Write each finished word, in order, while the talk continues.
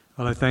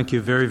Well, I thank you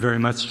very, very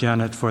much,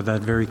 Janet, for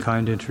that very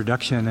kind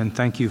introduction, and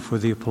thank you for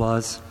the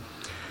applause.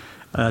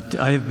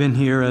 I have been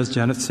here, as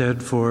Janet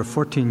said, for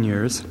 14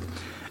 years,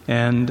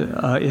 and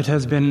it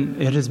has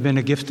been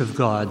a gift of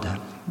God,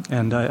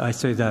 and I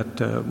say that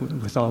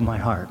with all my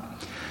heart.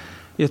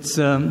 It's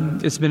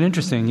been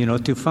interesting,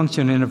 to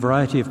function in a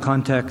variety of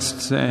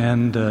contexts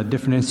and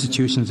different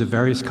institutions of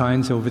various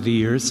kinds over the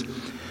years.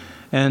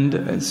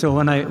 And so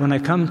when I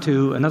come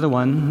to another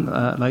one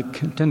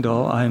like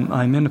Tyndall,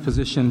 I'm in a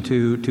position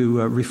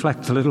to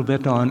reflect a little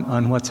bit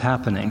on what's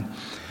happening.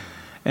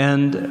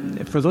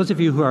 And for those of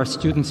you who are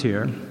students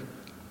here,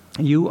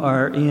 you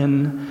are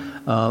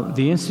in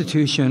the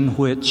institution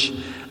which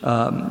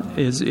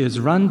is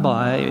run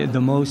by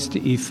the most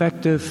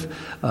effective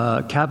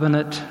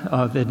cabinet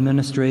of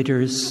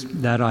administrators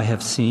that I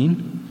have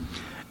seen.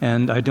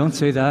 And I don't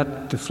say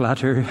that to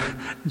flatter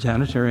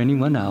Janet or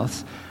anyone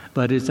else,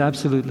 but it's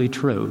absolutely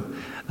true.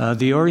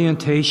 The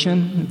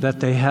orientation that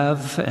they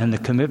have and the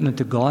commitment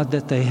to God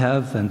that they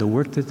have and the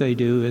work that they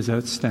do is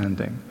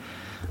outstanding.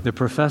 The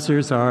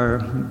professors are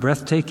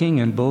breathtaking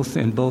in both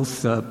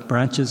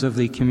branches of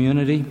the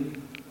community,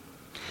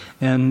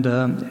 and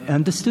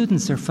the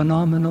students are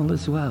phenomenal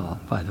as well.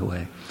 By the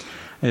way,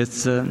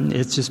 it's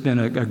just been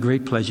a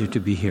great pleasure to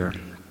be here.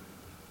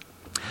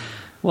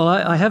 Well,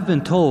 I have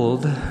been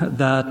told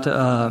that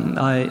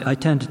I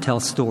tend to tell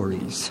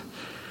stories.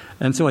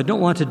 And so I don't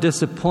want to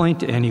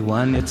disappoint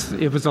anyone.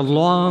 It was a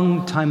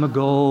long time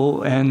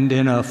ago and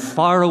in a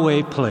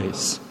faraway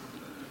place.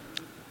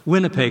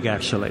 Winnipeg,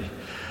 actually.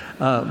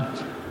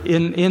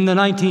 In the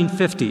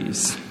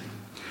 1950s.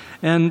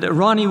 And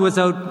Ronnie was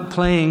out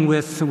playing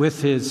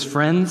with his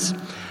friends.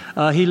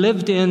 He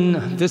lived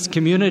in this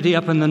community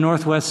up in the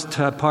northwest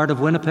part of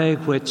Winnipeg,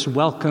 which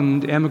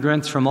welcomed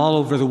immigrants from all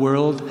over the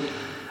world.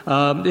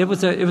 It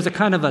was a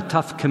kind of a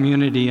tough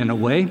community in a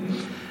way.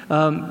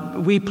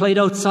 We played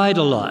outside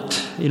a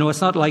lot.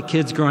 It's not like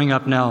kids growing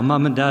up now.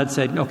 Mom and Dad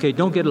said, okay,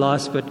 don't get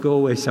lost, but go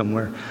away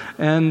somewhere.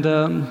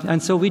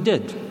 And so we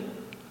did.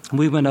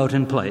 We went out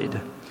and played.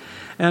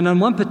 And on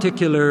one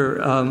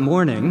particular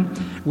morning,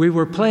 we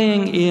were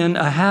playing in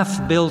a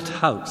half-built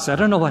house. I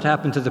don't know what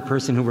happened to the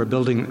person who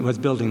was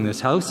building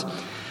this house,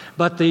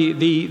 but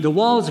the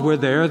walls were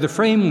there, the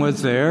frame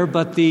was there,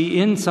 but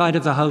the inside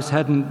of the house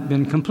hadn't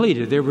been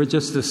completed. There were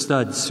just the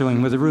studs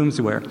showing where the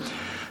rooms were.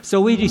 So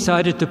we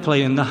decided to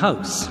play in the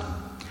house.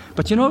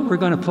 But you know what we're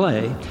going to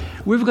play?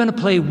 We were going to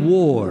play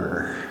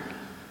war.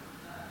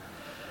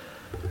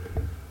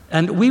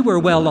 And we were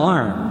well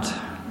armed.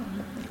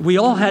 We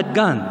all had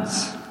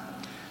guns.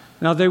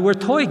 Now, they were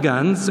toy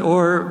guns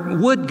or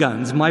wood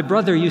guns. My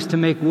brother used to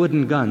make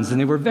wooden guns, and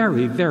they were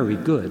very, very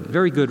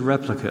good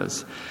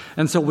replicas.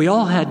 And so we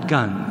all had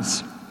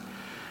guns.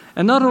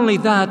 And not only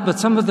that, but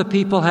some of the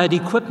people had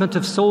equipment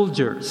of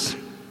soldiers.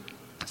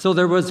 So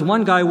there was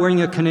one guy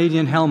wearing a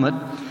Canadian helmet,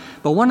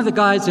 but one of the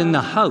guys in the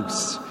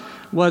house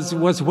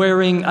was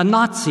wearing a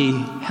Nazi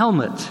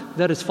helmet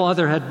that his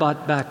father had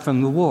bought back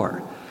from the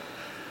war.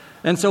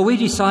 And so we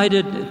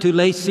decided to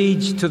lay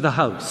siege to the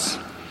house.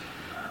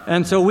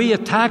 And so we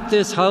attacked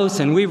this house,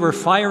 and we were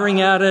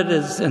firing at it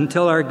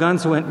until our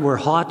guns were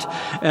hot.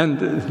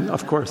 And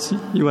of course,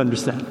 you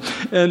understand.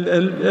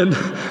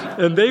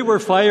 And they were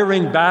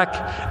firing back.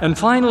 And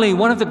finally,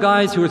 one of the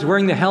guys who was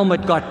wearing the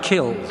helmet got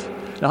killed.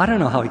 Now, I don't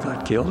know how he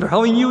got killed or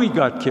how he knew he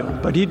got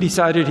killed, but he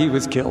decided he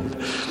was killed.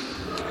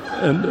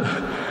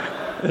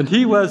 And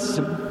he was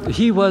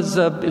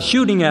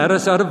shooting at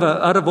us out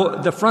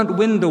of the front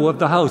window of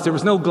the house. There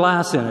was no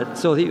glass in it,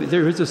 so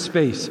there was a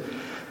space.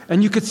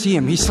 And you could see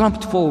him. He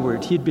slumped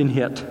forward. He'd been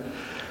hit.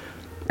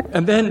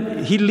 And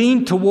then he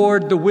leaned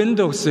toward the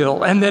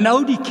windowsill, and then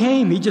out he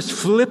came. He just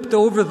flipped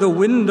over the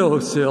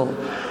windowsill,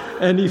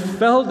 and he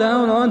fell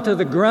down onto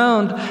the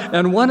ground,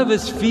 and one of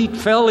his feet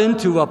fell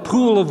into a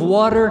pool of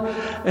water,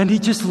 and he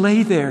just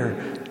lay there,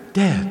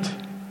 dead.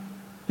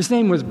 His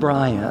name was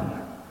Brian.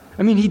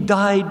 I mean, he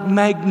died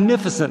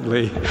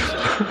magnificently.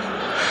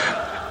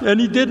 And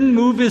he didn't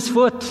move his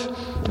foot.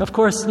 Of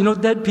course,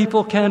 dead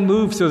people can't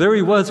move, so there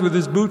he was with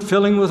his boot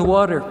filling with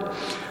water.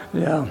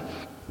 Yeah.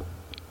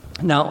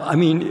 Now, I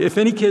mean, if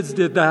any kids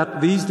did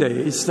that these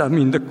days, I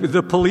mean,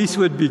 the police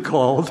would be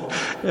called,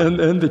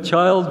 and the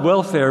child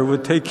welfare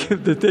would take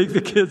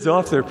the kids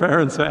off their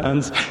parents'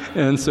 hands,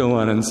 and so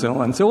on and so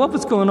on. So what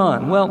was going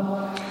on?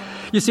 Well,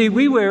 you see,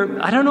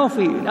 I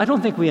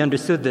don't think we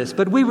understood this,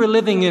 but we were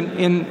living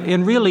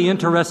in really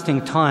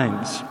interesting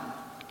times.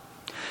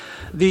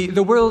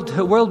 The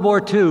World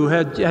War II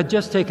had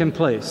just taken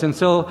place, and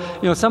so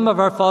some of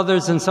our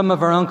fathers and some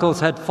of our uncles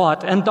had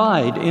fought and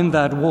died in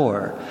that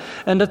war.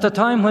 And at the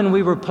time when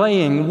we were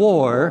playing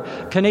war,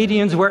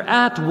 Canadians were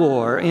at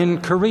war in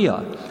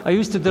Korea. I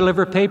used to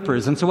deliver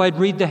papers, and so I'd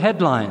read the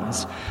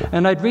headlines,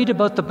 and I'd read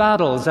about the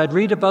battles. I'd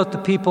read about the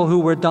people who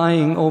were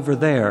dying over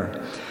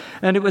there.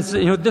 And it was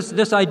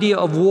this idea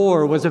of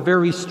war was a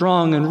very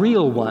strong and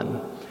real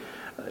one.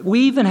 We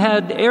even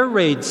had air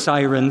raid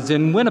sirens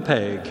in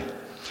Winnipeg.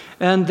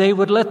 And they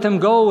would let them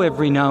go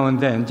every now and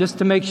then just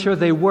to make sure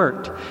they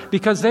worked,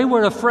 because they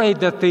were afraid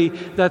that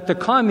the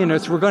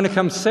communists were going to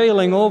come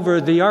sailing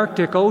over the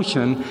Arctic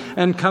Ocean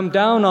and come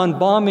down on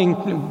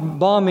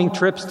bombing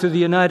trips to the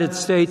United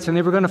States, and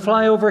they were going to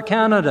fly over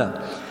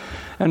Canada.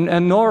 And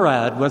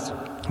NORAD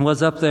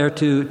was up there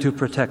to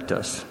protect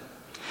us.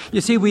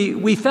 You see,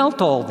 we felt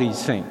all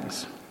these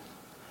things.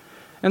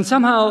 And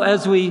somehow,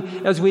 as we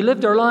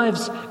lived our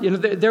lives,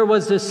 there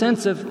was this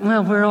sense of,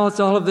 well, where is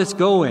all of this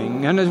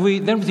going? And as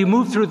we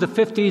moved through the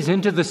 50s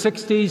into the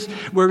 60s,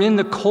 we're in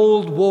the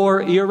Cold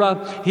War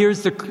era.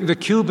 Here's the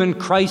Cuban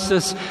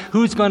crisis.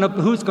 Who's going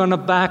to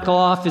back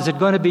off? Is it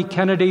going to be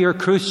Kennedy or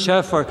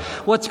Khrushchev? Or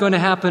what's going to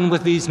happen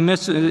with these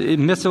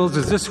missiles?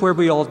 Is this where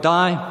we all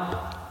die?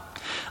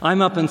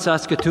 I'm up in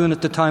Saskatoon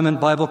at the time in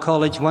Bible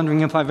college,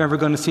 wondering if I'm ever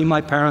going to see my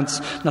parents,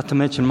 not to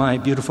mention my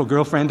beautiful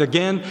girlfriend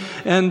again.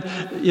 And,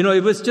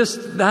 it was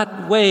just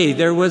that way.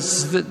 There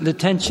was the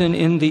tension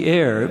in the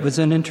air. It was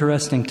an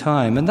interesting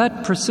time. And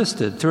that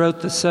persisted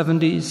throughout the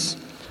 70s,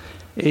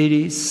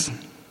 80s.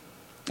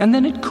 And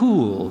then it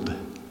cooled.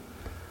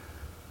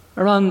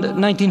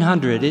 Around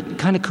 1900, it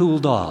kind of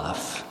cooled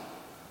off.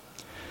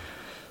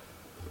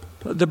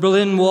 The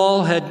Berlin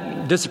Wall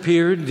had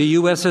disappeared. The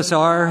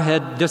USSR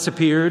had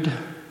disappeared.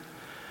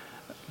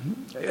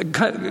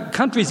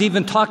 Countries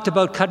even talked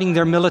about cutting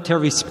their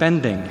military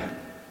spending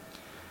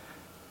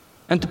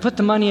and to put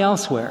the money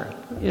elsewhere.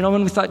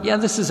 When we thought, yeah,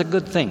 this is a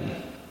good thing.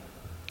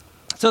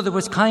 So there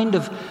was kind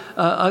of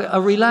a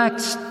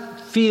relaxed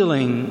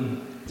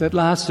feeling that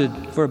lasted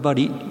for about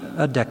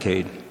a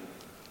decade.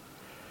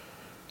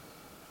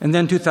 And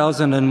then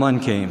 2001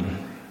 came.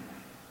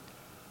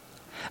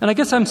 And I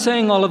guess I'm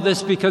saying all of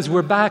this because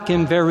we're back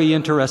in very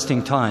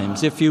interesting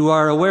times. If you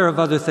are aware of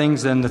other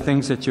things than the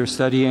things that you're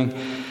studying,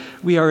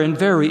 we are in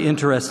very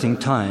interesting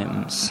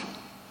times.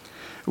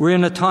 We're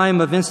in a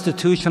time of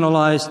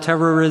institutionalized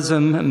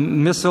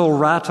terrorism, missile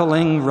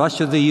rattling,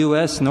 Russia, the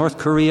U.S., North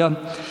Korea,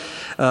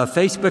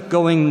 Facebook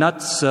going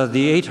nuts,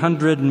 the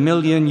 800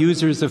 million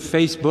users of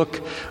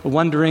Facebook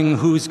wondering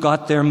who's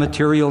got their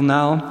material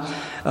now.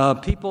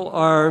 People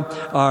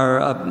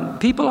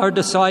are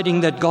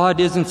deciding that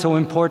God isn't so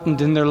important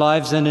in their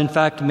lives, and in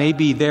fact,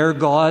 maybe they're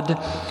God.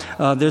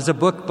 There's a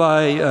book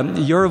by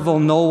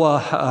Yuval Noah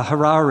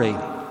Harari.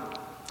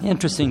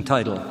 Interesting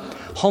title,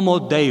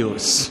 Homo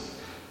Deus.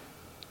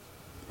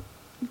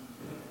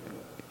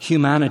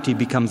 Humanity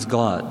becomes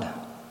God.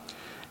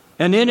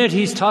 And in it,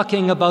 he's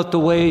talking about the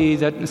way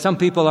that some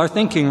people are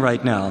thinking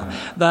right now,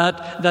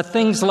 that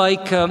things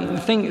like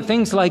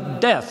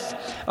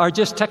death are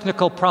just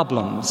technical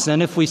problems.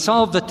 And if we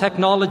solve the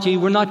technology,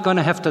 we're not going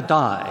to have to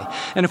die.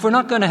 And if we're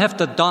not going to have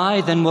to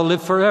die, then we'll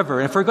live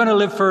forever. If we're going to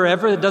live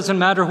forever, it doesn't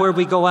matter where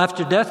we go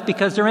after death,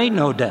 because there ain't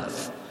no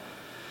death.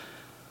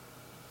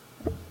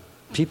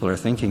 People are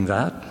thinking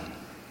that.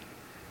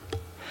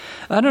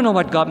 I don't know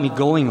what got me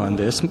going on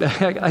this.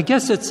 I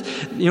guess it's,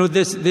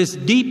 this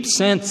deep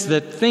sense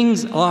that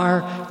things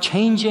are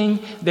changing.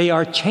 They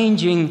are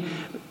changing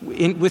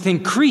with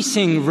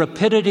increasing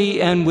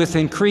rapidity and with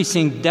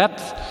increasing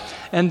depth.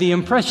 And the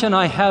impression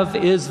I have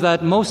is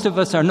that most of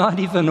us are not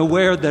even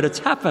aware that it's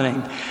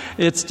happening.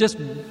 It's just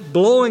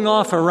blowing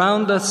off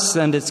around us,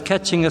 and it's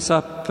catching us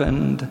up,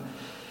 and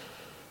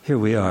here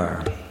we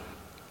are.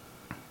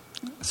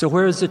 So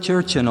where is the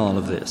church in all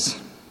of this?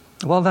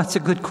 Well, that's a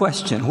good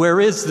question. Where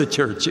is the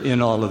church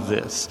in all of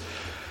this?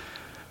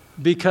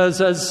 Because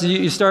as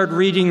you start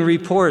reading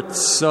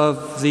reports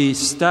of the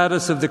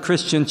status of the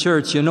Christian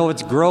church,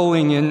 it's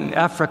growing in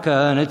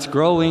Africa, and it's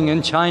growing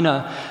in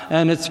China,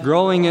 and it's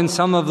growing in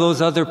some of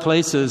those other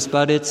places,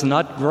 but it's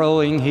not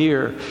growing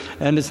here,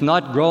 and it's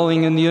not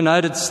growing in the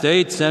United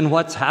States. And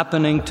what's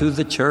happening to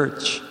the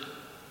church?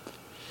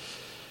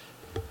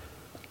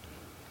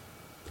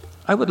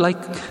 I would like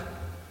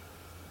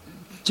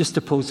just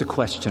to pose a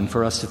question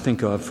for us to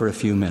think of for a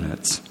few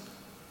minutes.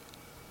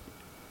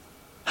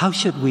 How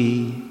should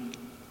we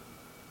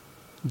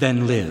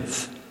then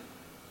live?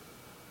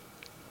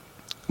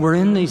 We're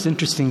in these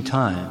interesting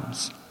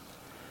times.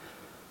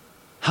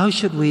 How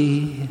should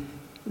we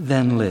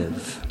then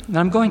live? Now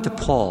I'm going to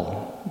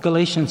Paul,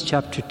 Galations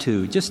chapter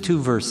 2, just 2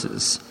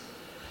 verses,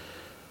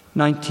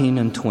 19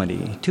 and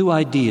 20. 2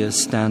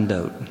 ideas stand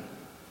out.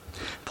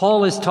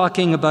 Paul is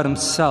talking about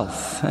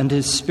himself and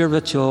his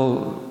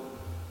spiritual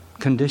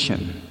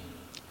condition.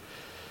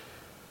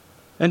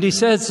 And he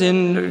says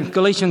in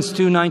Galatians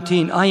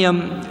 2:19, I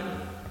am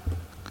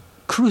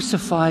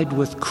crucified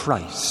with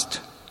Christ.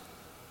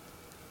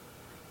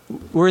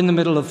 We're in the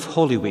middle of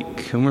Holy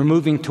Week, and we're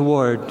moving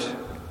toward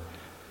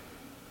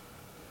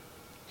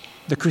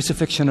the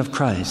crucifixion of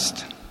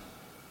Christ.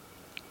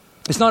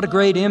 It's not a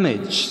great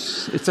image.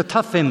 It's a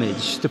tough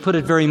image, to put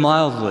it very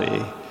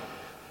mildly.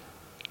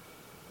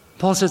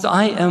 Paul says,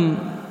 I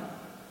am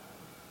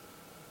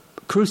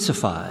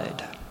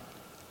crucified.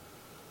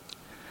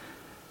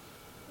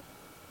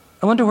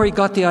 I wonder where he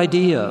got the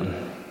idea.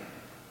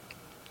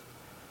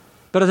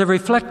 But as I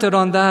reflected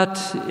on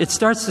that, it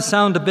starts to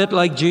sound a bit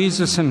like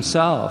Jesus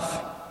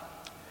himself.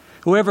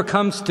 Whoever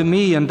comes to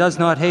me and does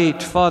not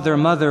hate father,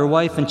 mother,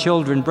 wife, and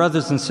children,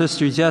 brothers and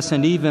sisters, yes,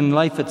 and even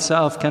life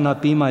itself,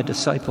 cannot be my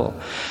disciple.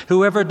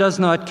 Whoever does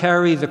not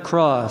carry the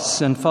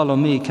cross and follow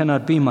me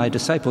cannot be my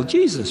disciple.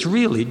 Jesus,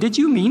 really? Did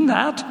you mean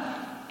that?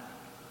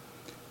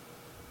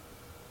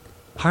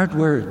 Hard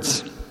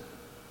words.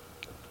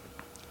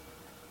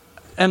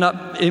 And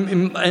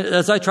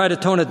as I try to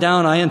tone it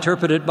down, I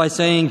interpret it by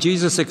saying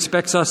Jesus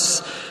expects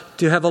us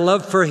to have a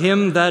love for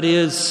Him that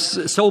is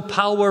so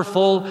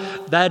powerful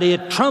that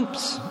it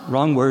trumps,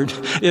 wrong word,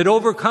 it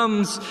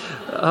overcomes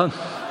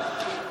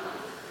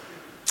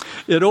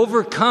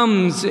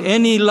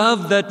any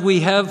love that we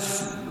have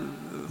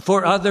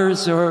for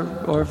others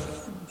or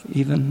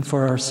even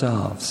for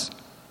ourselves.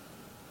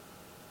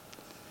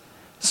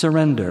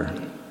 Surrender.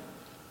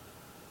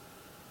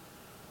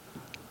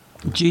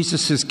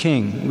 Jesus is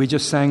King. We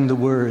just sang the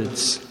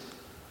words.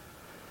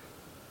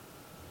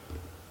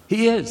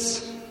 He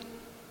is.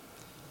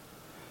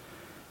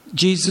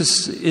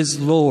 Jesus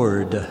is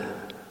Lord.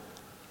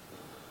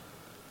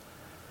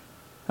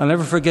 I'll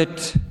never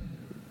forget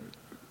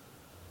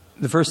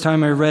the first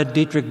time I read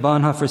Dietrich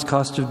Bonhoeffer's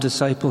Cost of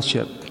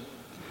Discipleship.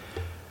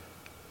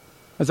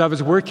 As I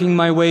was working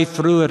my way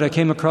through it, I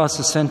came across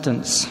a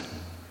sentence,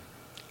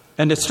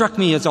 and it struck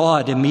me as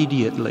odd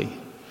immediately.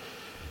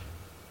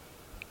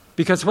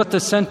 Because what the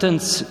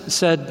sentence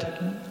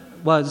said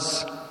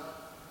was,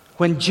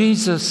 when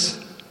Jesus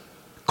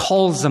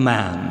calls a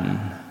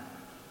man,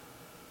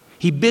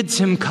 He bids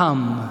him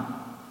come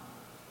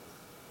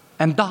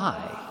and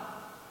die.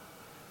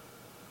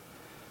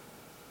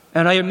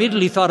 And I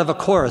immediately thought of a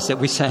chorus that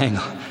we sang.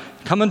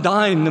 Come and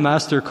dine, the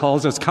Master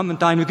calls us. Come and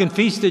dine. We can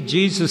feast at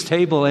Jesus'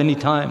 table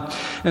anytime.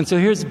 And so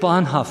here's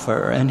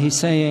Bonhoeffer, and he's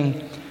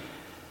saying,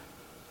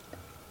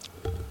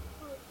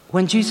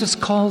 when Jesus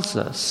calls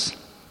us,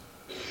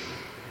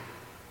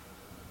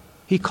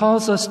 He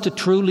calls us to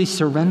truly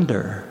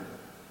surrender,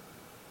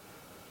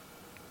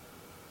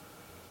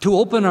 to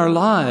open our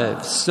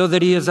lives so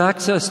that He has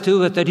access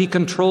to it, that He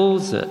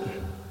controls it.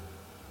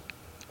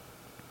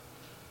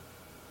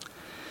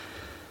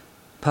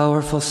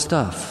 Powerful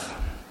stuff.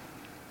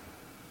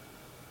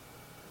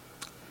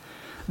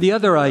 The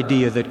other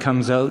idea that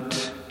comes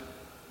out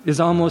is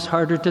almost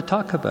harder to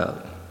talk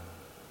about.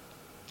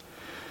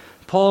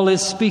 Paul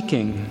is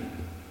speaking,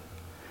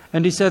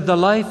 and he said, the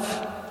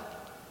life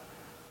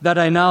that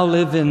I now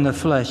live in the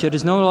flesh, it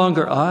is no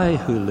longer I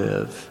who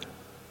live.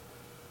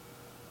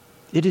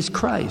 It is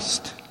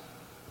Christ.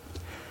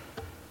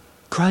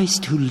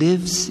 Christ who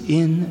lives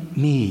in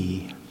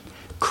me.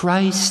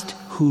 Christ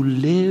who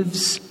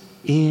lives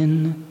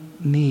in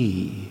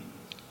me.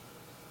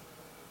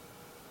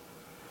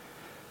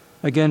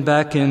 Again,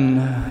 back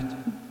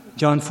in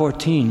John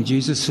 14,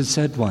 Jesus had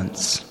said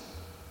once,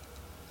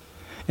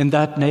 in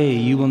that day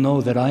you will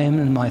know that I am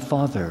in my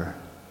Father,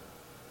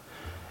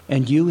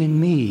 and you in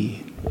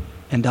me,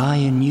 and I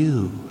in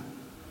you.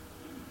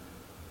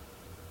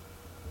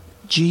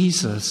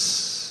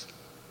 Jesus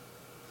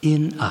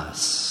in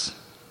us.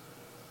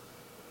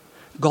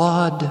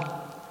 God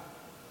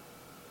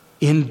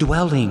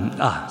indwelling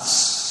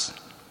us.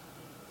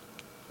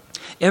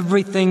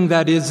 Everything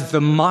that is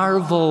the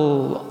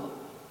marvel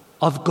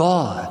of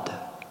God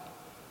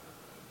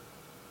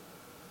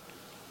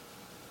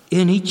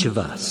in each of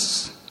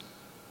us.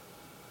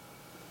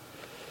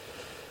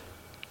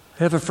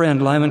 I have a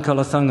friend, Lyman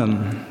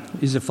Kalathungam.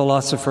 He's a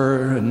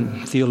philosopher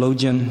and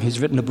theologian. He's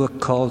written a book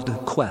called The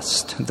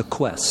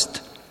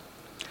Quest.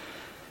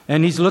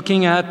 And he's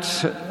looking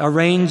at a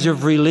range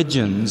of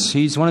religions.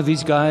 He's one of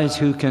these guys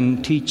who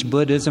can teach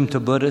Buddhism to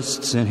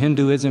Buddhists and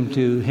Hinduism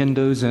to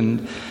Hindus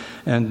and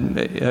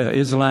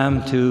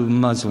Islam to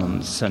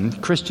Muslims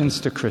and Christians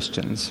to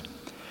Christians.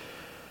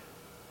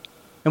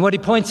 And what he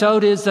points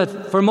out is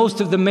that for most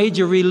of the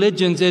major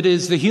religions, it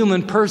is the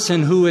human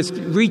person who is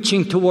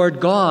reaching toward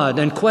God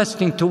and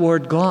questing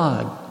toward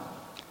God.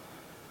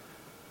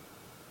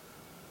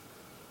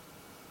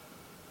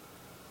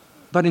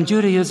 But in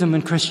Judaism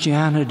and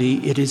Christianity,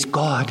 it is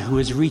God who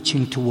is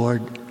reaching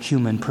toward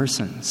human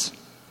persons.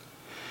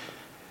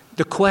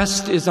 The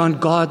quest is on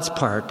God's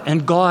part,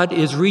 and God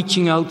is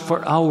reaching out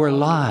for our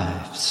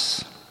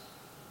lives.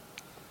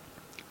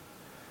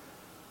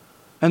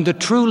 And the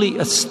truly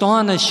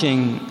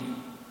astonishing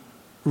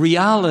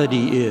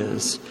reality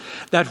is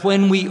that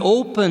when we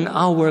open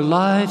our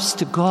lives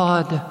to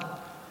God,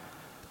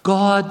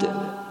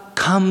 God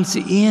comes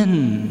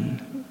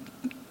in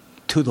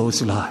to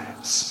those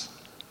lives.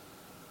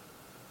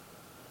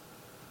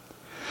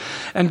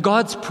 And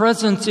God's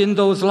presence in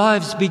those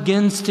lives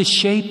begins to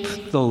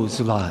shape those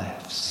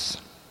lives.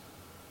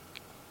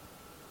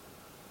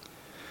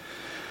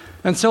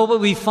 And so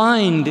what we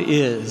find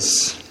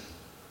is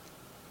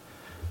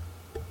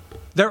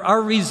there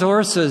are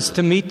resources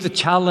to meet the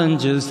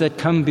challenges that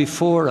come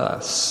before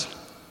us.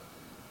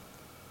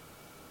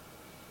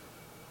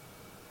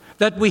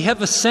 That we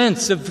have a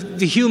sense of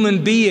the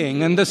human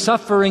being and the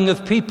suffering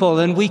of people,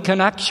 and we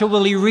can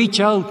actually reach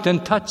out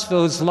and touch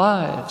those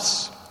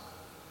lives.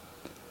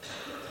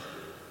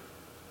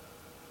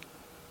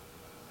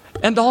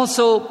 And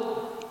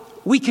also,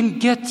 we can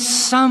get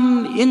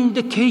some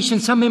indication,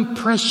 some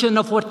impression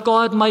of what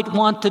God might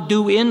want to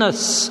do in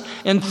us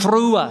and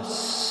through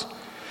us.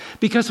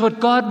 Because what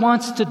God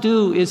wants to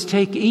do is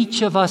take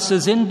each of us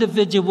as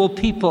individual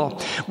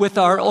people with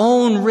our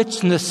own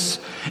richness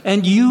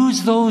and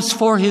use those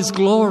for His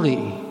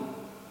glory.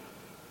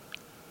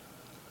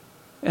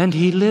 And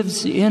He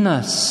lives in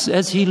us.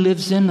 As He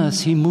lives in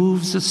us, He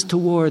moves us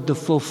toward the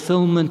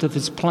fulfillment of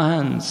His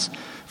plans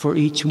for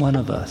each one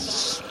of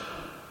us.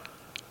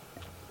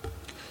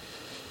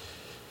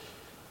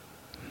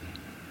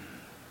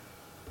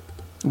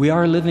 We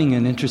are living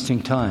in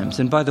interesting times.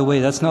 And by the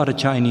way, that's not a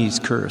Chinese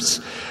curse.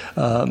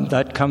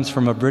 That comes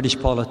from a British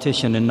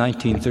politician in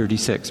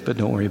 1936, but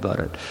don't worry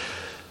about it.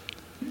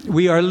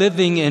 We are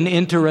living in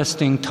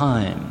interesting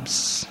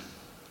times.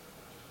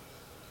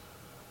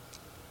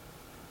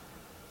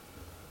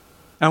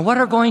 And what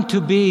are going to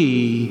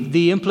be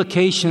the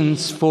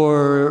implications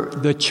for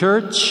the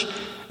church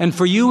and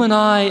for you and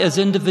I as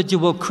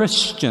individual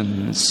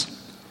Christians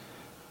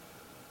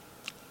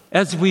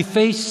as we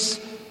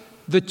face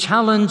the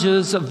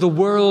challenges of the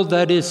world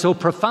that is so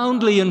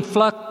profoundly in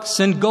flux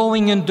and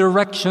going in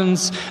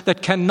directions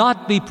that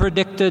cannot be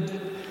predicted,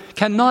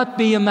 cannot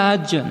be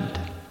imagined?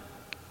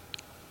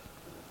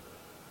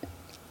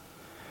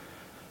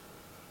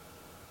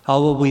 How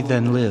will we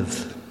then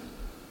live?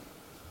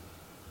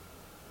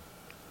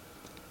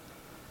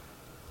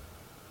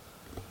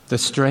 The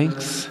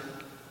strength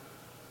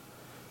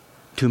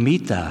to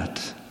meet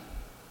that,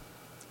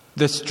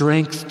 the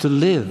strength to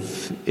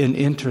live in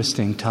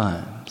interesting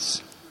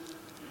times,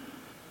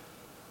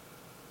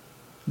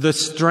 the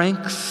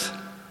strength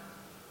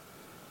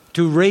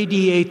to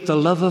radiate the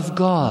love of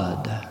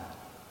God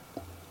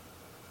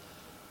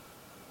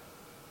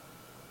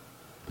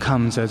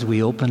comes as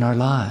we open our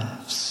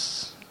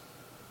lives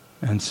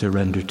and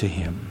surrender to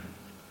Him.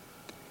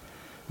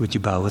 Would you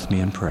bow with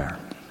me in prayer?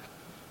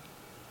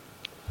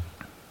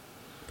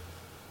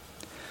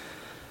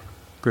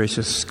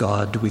 Gracious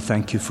God, we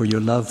thank You for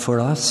Your love for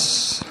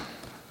us.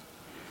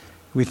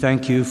 We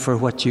thank You for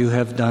what You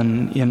have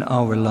done in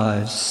our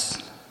lives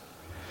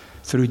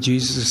through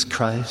Jesus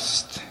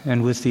Christ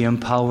and with the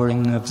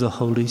empowering of the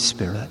Holy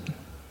Spirit.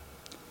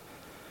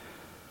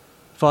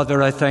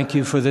 Father, I thank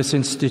You for this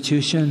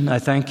institution. I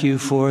thank You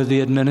for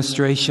the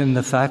administration,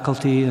 the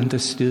faculty, and the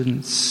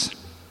students.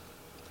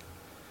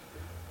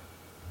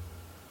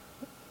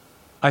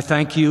 I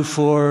thank You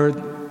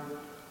for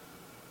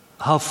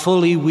how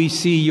fully we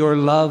see Your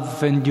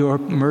love and Your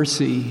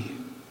mercy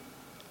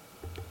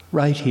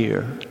right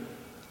here.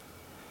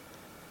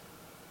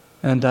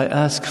 And I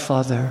ask,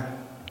 Father,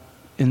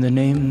 in the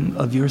name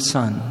of Your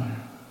Son,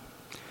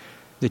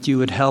 that You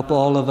would help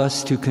all of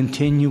us to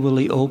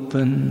continually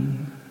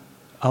open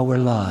our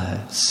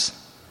lives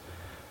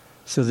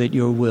so that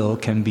Your will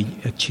can be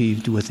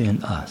achieved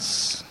within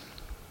us.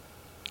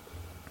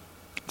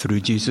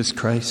 Through Jesus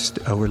Christ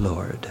our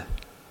Lord.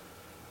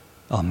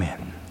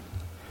 Amen.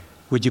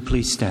 Would you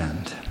please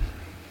stand?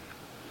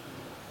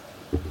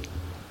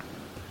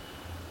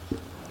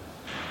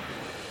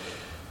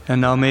 And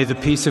now may the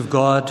peace of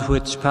God,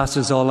 which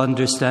passes all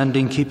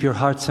understanding, keep your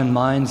hearts and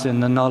minds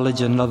in the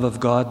knowledge and love of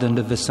God and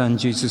of His Son,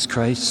 Jesus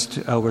Christ,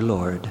 our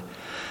Lord.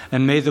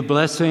 And may the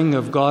blessing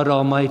of God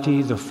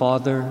Almighty, the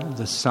Father,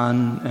 the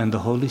Son, and the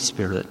Holy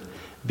Spirit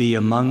be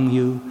among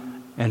you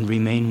and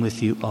remain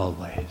with you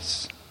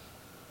always.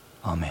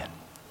 Amen.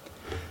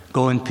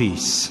 Go in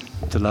peace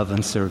to love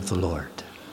and serve the Lord.